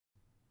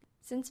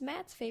Since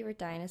Matt's favorite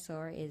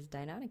dinosaur is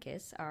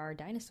Deinonychus, our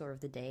dinosaur of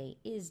the day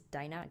is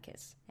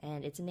Deinonychus,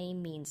 and its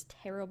name means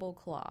terrible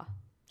claw.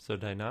 So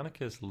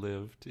Deinonychus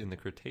lived in the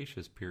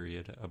Cretaceous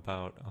period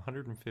about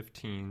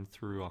 115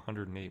 through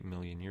 108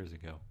 million years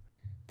ago.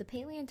 The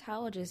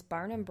paleontologist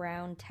Barnum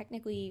Brown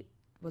technically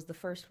was the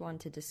first one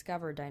to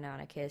discover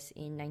Deinonychus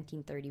in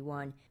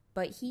 1931,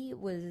 but he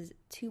was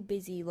too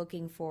busy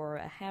looking for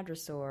a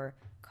hadrosaur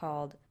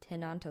called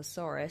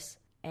Tenontosaurus,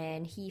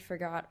 and he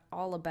forgot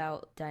all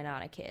about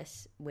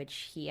Deinonychus,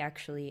 which he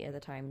actually at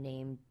the time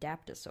named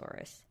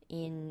Daptosaurus.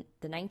 In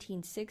the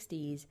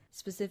 1960s,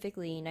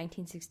 specifically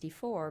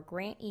 1964,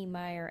 Grant E.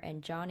 Meyer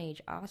and John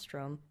H.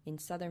 Ostrom in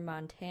southern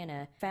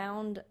Montana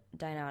found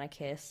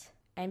Deinonychus,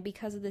 and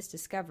because of this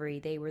discovery,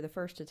 they were the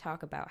first to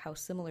talk about how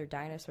similar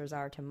dinosaurs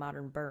are to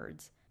modern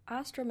birds.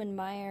 Ostrom and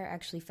Meyer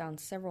actually found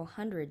several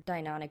hundred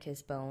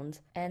Deinonychus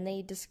bones, and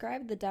they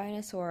described the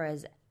dinosaur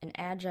as an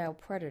agile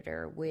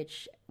predator,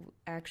 which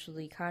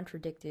actually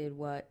contradicted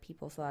what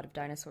people thought of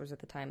dinosaurs at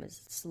the time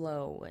as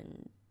slow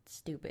and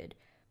stupid.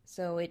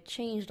 So it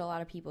changed a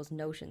lot of people's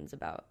notions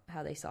about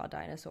how they saw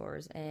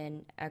dinosaurs,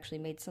 and actually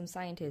made some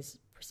scientists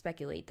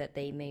speculate that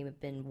they may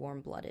have been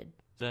warm-blooded.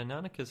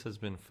 Deinonychus has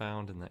been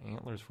found in the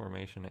Antlers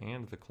Formation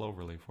and the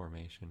Cloverly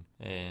Formation,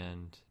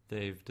 and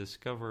they've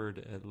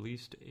discovered at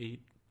least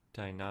 8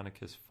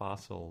 Deinonychus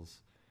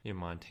fossils in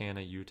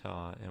Montana,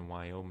 Utah, and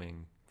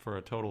Wyoming for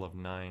a total of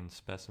 9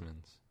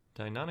 specimens.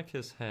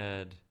 Deinonychus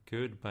had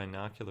good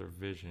binocular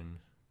vision,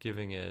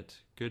 giving it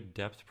good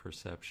depth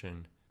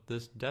perception.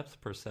 This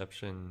depth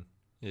perception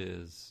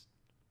is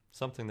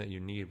something that you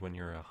need when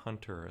you're a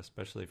hunter,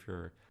 especially if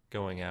you're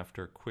going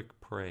after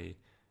quick prey,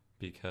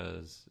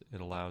 because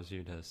it allows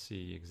you to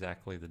see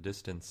exactly the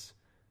distance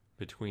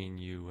between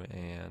you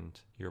and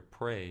your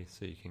prey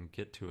so you can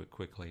get to it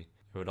quickly.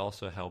 It would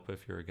also help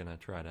if you're going to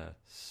try to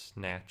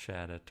snatch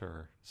at it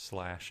or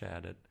slash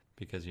at it,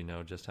 because you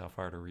know just how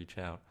far to reach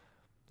out.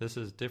 This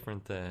is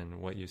different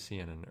than what you see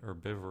in an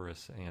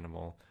herbivorous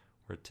animal,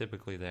 where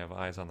typically they have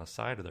eyes on the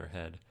side of their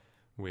head,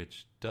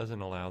 which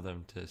doesn't allow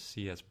them to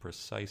see as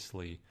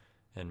precisely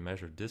and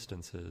measure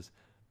distances,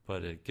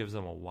 but it gives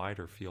them a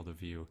wider field of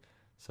view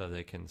so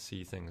they can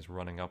see things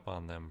running up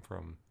on them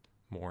from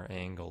more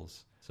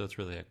angles. So it's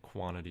really a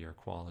quantity or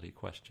quality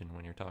question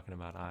when you're talking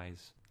about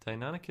eyes.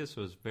 Deinonychus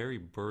was very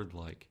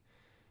bird-like.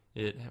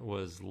 It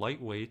was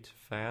lightweight,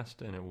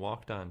 fast, and it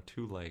walked on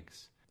 2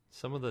 legs.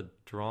 Some of the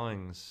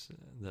drawings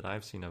that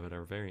I've seen of it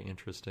are very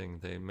interesting.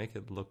 They make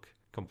it look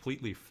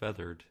completely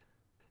feathered.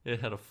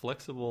 It had a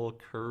flexible,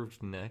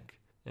 curved neck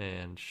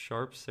and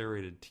sharp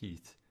serrated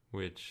teeth,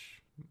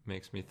 which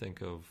makes me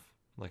think of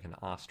like an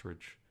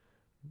ostrich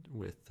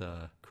with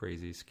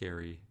crazy,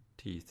 scary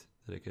teeth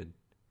that it could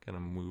kind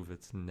of move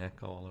its neck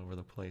all over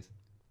the place,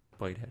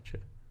 bite at you.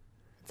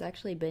 It's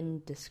actually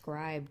been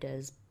described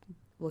as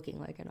looking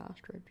like an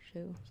ostrich,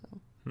 too.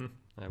 So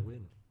I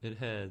win. It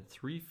had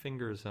 3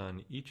 fingers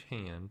on each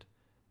hand,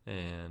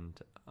 and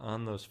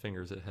on those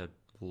fingers it had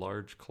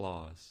large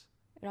claws.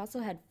 It also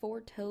had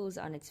 4 toes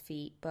on its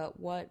feet, but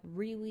what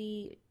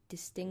really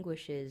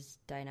distinguishes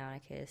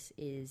Deinonychus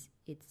is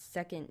its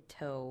second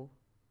toe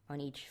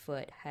on each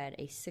foot had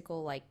a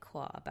sickle-like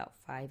claw about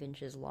 5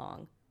 inches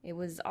long. It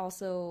was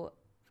also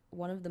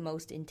one of the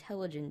most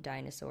intelligent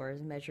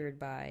dinosaurs, measured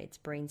by its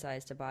brain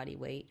size to body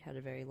weight, had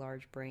a very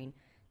large brain.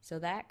 So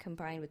that,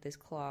 combined with this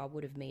claw,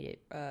 would have made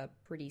it a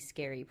pretty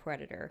scary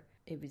predator.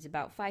 It was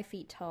about 5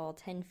 feet tall,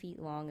 10 feet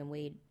long, and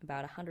weighed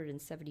about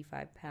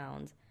 175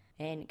 pounds.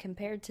 And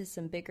compared to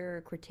some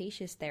bigger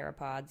Cretaceous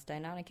theropods,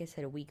 Deinonychus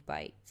had a weak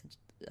bite,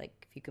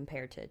 like if you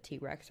compare to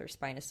T-Rex or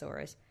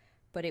Spinosaurus.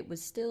 But it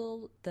was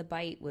still, the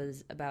bite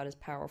was about as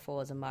powerful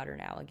as a modern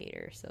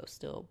alligator, so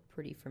still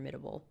pretty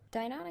formidable.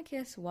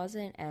 Deinonychus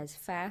wasn't as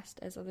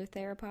fast as other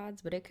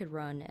theropods, but it could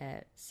run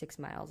at 6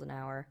 miles an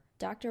hour.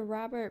 Dr.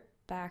 Robert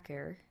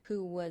Bakker,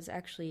 who was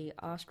actually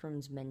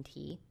Ostrom's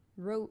mentee,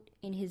 wrote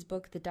in his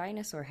book The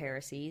Dinosaur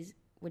Heresies,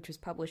 which was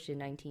published in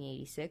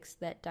 1986,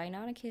 that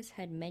Deinonychus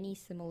had many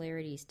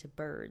similarities to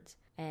birds.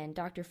 And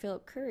Dr.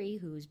 Philip Curry,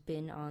 who's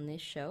been on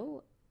this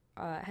show,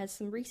 has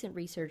some recent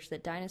research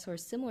that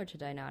dinosaurs similar to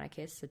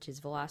Deinonychus, such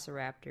as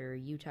velociraptor,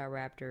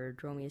 Utahraptor,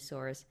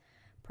 Dromaeosaurus,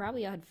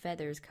 probably had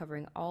feathers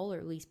covering all or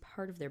at least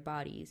part of their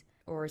bodies,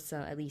 or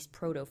some at least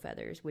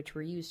proto-feathers, which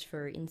were used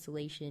for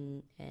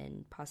insulation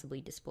and possibly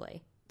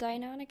display.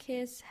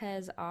 Deinonychus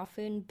has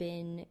often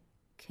been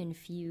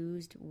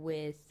confused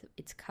with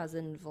its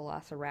cousin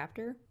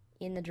Velociraptor.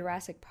 In the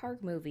Jurassic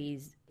Park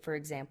movies, for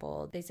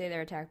example, they say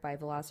they're attacked by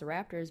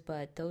velociraptors,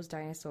 but those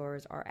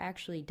dinosaurs are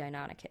actually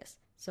Deinonychus.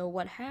 So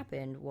what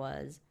happened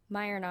was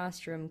Meyer and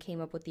Ostrom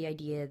came up with the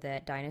idea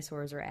that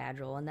dinosaurs are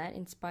agile, and that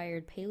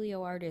inspired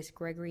paleo artist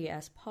Gregory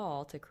S.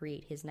 Paul to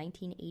create his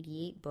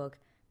 1988 book,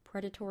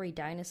 Predatory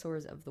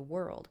Dinosaurs of the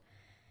World.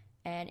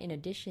 And in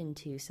addition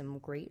to some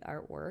great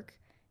artwork,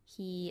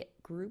 he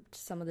grouped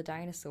some of the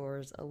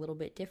dinosaurs a little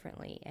bit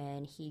differently,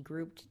 and he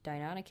grouped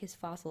Deinonychus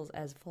fossils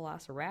as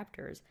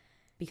velociraptors,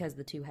 because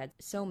the two had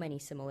so many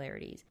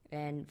similarities.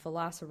 And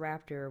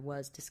velociraptor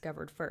was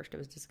discovered first. It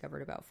was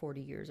discovered about 40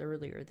 years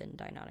earlier than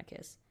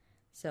Deinonychus.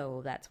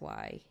 So that's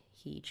why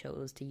he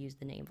chose to use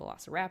the name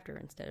velociraptor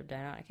instead of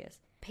Deinonychus.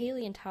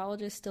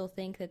 Paleontologists still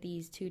think that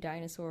these two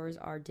dinosaurs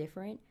are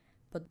different,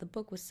 but the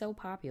book was so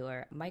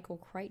popular, Michael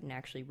Crichton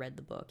actually read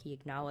the book. He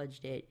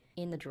acknowledged it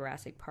in the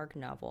Jurassic Park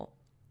novel.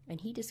 And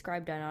he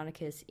described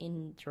Deinonychus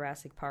in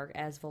Jurassic Park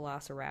as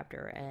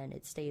Velociraptor, and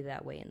it stayed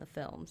that way in the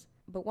films.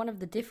 But one of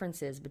the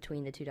differences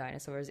between the two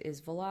dinosaurs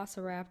is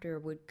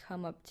Velociraptor would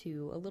come up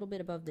to a little bit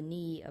above the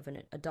knee of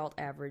an adult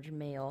average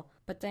male,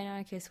 but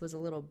Deinonychus was a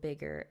little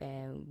bigger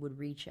and would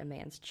reach a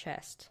man's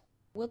chest.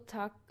 We'll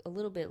talk a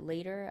little bit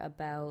later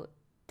about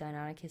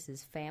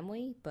Deinonychus's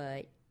family,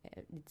 but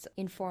it's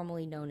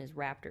informally known as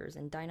raptors,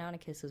 and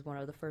Deinonychus is one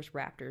of the first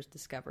raptors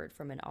discovered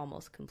from an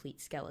almost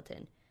complete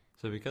skeleton.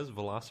 So because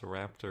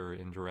Velociraptor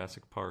in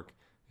Jurassic Park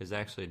is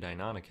actually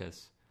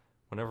Deinonychus,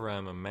 whenever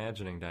I'm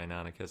imagining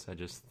Deinonychus, I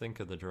just think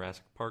of the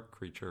Jurassic Park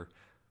creature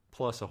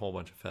plus a whole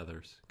bunch of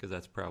feathers, because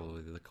that's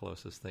probably the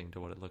closest thing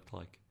to what it looked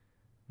like,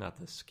 not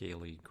the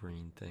scaly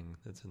green thing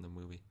that's in the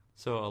movie.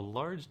 So a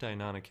large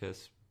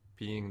Deinonychus,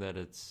 being that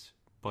its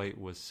bite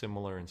was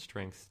similar in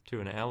strength to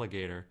an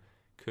alligator,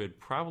 could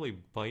probably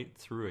bite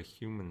through a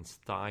human's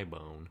thigh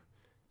bone.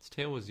 Its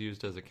tail was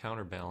used as a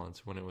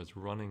counterbalance when it was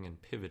running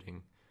and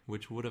pivoting,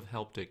 which would have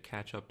helped it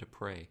catch up to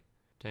prey.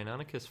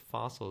 Deinonychus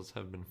fossils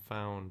have been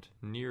found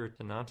near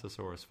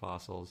Tenontosaurus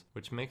fossils,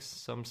 which makes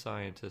some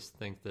scientists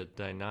think that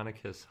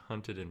Deinonychus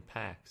hunted in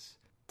packs.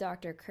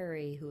 Dr.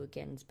 Curry, who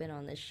again has been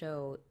on this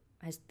show,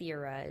 has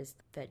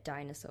theorized that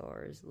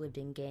dinosaurs lived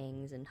in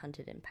gangs and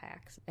hunted in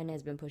packs, and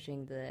has been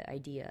pushing the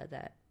idea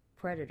that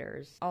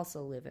predators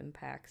also live in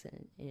packs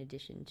in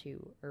addition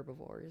to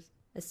herbivores.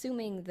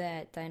 Assuming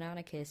that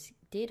Deinonychus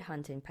did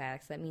hunt in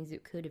packs, that means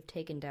it could have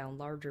taken down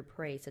larger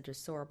prey such as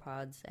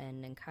sauropods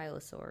and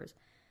ankylosaurs.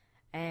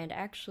 And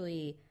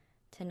actually,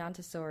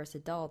 Tenontosaurus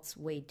adults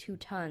weighed 2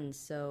 tons,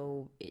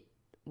 so it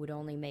would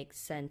only make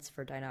sense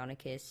for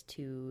Deinonychus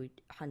to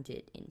hunt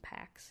it in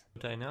packs.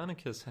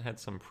 Deinonychus had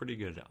some pretty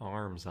good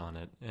arms on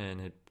it, and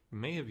it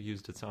may have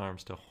used its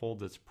arms to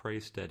hold its prey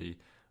steady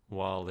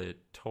while it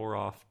tore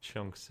off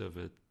chunks of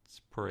its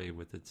prey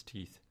with its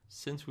teeth.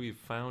 Since we've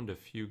found a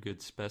few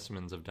good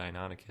specimens of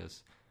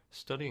Deinonychus,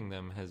 studying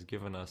them has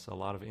given us a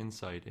lot of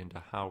insight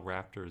into how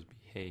raptors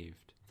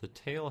behaved. The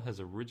tail has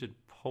a rigid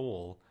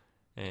pole,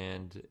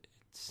 and it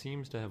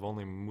seems to have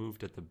only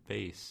moved at the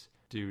base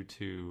due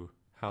to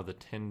how the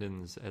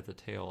tendons at the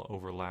tail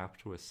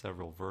overlapped with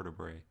several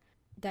vertebrae.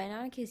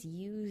 Deinonychus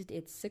used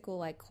its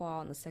sickle-like claw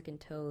on the second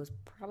toes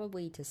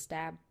probably to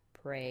stab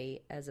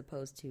prey as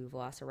opposed to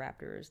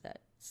velociraptors that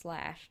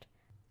slashed.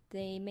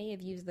 They may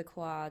have used the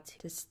claw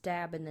to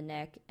stab in the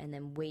neck and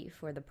then wait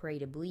for the prey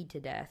to bleed to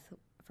death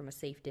from a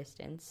safe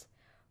distance,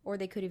 or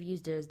they could have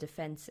used it as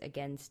defense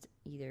against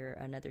either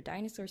another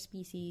dinosaur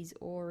species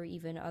or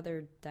even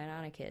other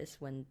Deinonychus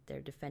when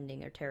they're defending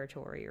their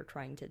territory or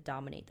trying to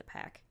dominate the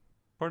pack.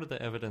 Part of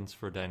the evidence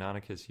for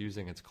Deinonychus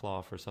using its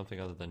claw for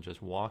something other than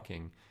just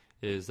walking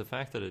is the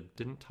fact that it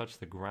didn't touch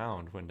the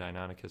ground when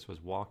Deinonychus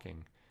was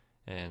walking,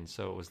 and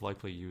so it was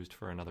likely used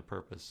for another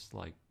purpose,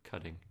 like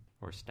cutting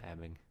or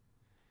stabbing.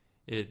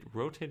 It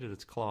rotated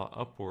its claw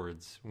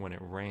upwards when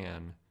it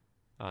ran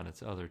on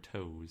its other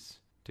toes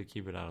to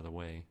keep it out of the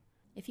way.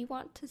 If you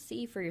want to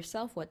see for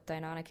yourself what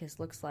Deinonychus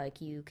looks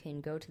like, you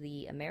can go to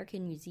the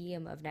American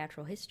Museum of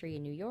Natural History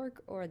in New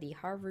York or the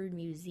Harvard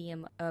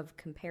Museum of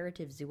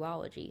Comparative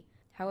Zoology.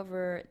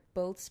 However,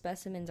 both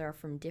specimens are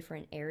from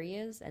different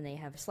areas and they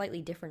have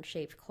slightly different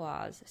shaped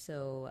claws,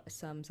 so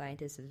some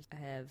scientists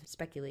have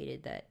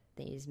speculated that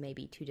these may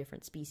be 2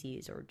 different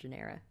species or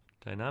genera.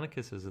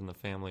 Deinonychus is in the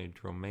family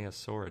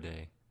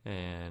Dromaeosauridae,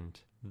 and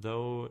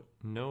though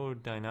no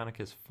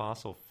Deinonychus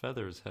fossil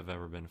feathers have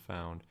ever been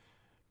found,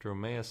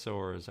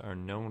 dromaeosaurs are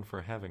known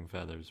for having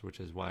feathers, which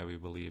is why we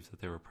believe that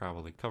they were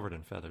probably covered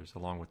in feathers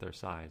along with their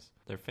size.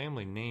 Their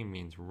family name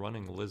means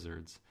running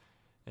lizards,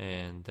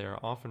 and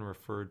they're often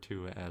referred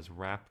to as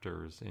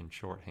raptors in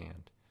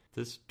shorthand.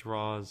 This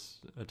draws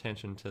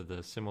attention to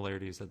the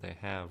similarities that they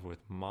have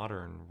with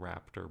modern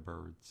raptor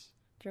birds.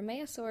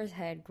 Dromaeosaurs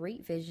had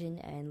great vision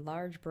and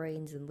large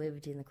brains and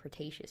lived in the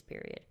Cretaceous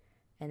period.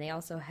 And they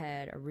also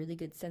had a really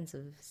good sense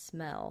of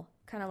smell,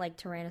 kind of like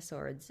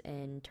tyrannosaurs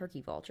and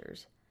turkey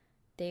vultures.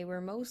 They were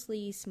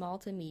mostly small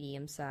to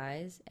medium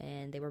size,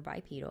 and they were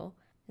bipedal,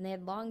 and they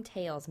had long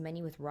tails,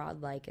 many with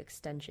rod-like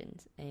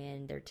extensions,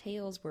 and their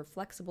tails were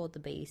flexible at the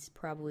base,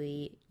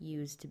 probably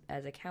used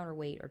as a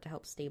counterweight or to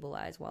help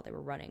stabilize while they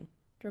were running.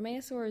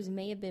 Dromaeosaurs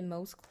may have been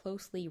most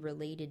closely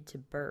related to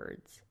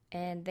birds,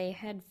 and they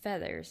had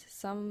feathers.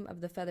 Some of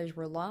the feathers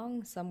were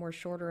long, some were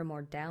shorter and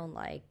more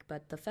down-like,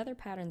 but the feather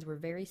patterns were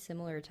very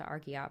similar to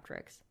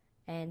Archaeopteryx.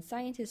 And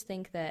scientists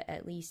think that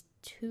at least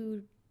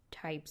 2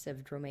 types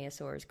of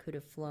dromaeosaurs could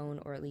have flown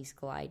or at least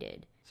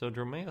glided. So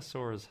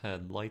dromaeosaurs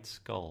had light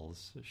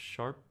skulls,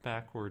 sharp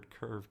backward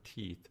curved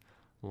teeth,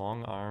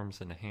 long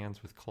arms and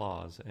hands with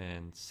claws,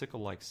 and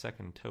sickle-like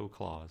second toe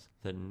claws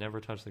that never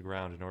touch the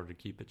ground in order to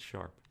keep it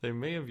sharp. They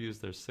may have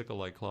used their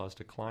sickle-like claws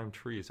to climb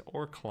trees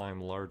or climb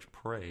large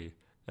prey,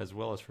 as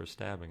well as for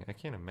stabbing. I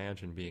can't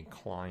imagine being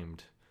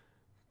climbed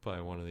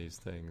by one of these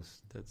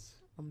things.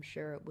 I'm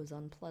sure it was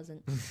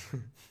unpleasant.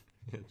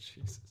 Yeah,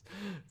 Jesus.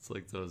 It's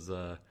like those,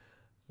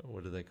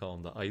 what do they call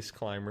them? The ice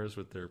climbers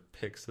with their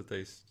picks that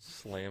they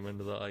slam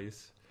into the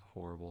ice.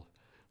 Horrible.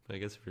 But I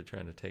guess if you're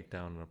trying to take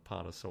down an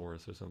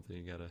Apatosaurus or something,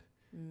 you gotta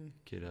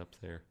get up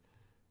there.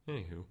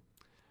 Anywho,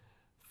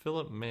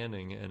 Philip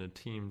Manning and a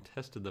team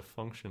tested the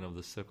function of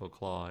the sickle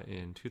claw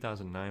in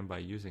 2009 by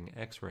using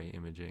X-ray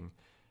imaging,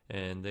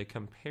 and they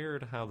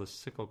compared how the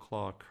sickle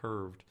claw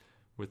curved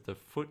with the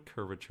foot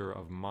curvature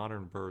of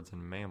modern birds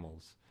and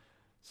mammals.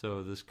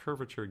 So this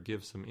curvature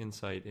gives some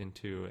insight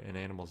into an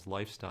animal's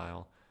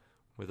lifestyle,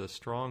 with a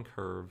strong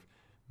curve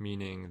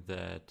meaning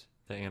that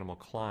the animal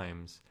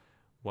climbs,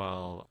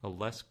 while a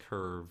less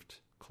curved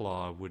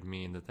claw would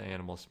mean that the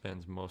animal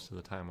spends most of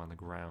the time on the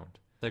ground.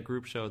 That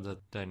group showed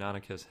that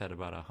Deinonychus had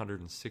about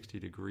 160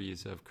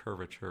 degrees of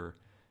curvature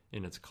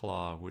in its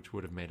claw, which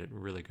would have made it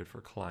really good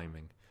for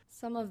climbing.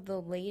 Some of the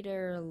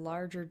later,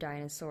 larger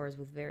dinosaurs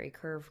with very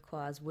curved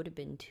claws would have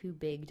been too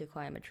big to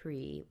climb a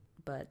tree,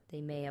 but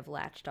they may have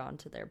latched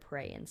onto their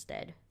prey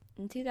instead.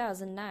 In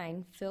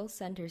 2009, Phil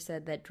Center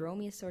said that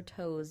dromaeosaur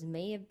toes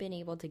may have been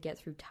able to get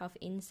through tough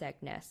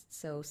insect nests,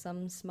 so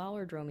some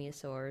smaller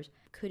dromaeosaurs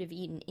could have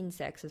eaten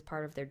insects as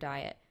part of their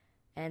diet,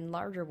 and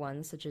larger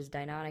ones, such as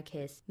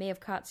Deinonychus, may have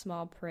caught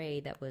small prey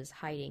that was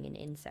hiding in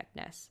insect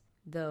nests,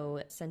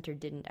 though Center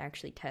didn't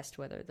actually test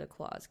whether the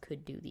claws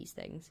could do these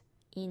things.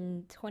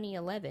 In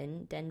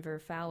 2011, Denver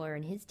Fowler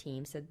and his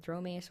team said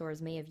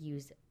dromaeosaurs may have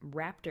used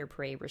raptor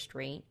prey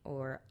restraint,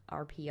 or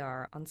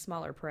RPR, on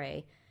smaller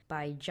prey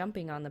by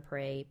jumping on the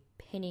prey,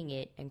 pinning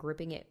it, and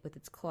gripping it with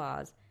its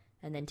claws,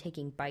 and then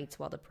taking bites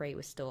while the prey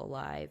was still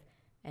alive,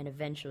 and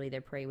eventually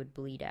their prey would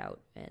bleed out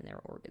and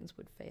their organs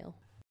would fail.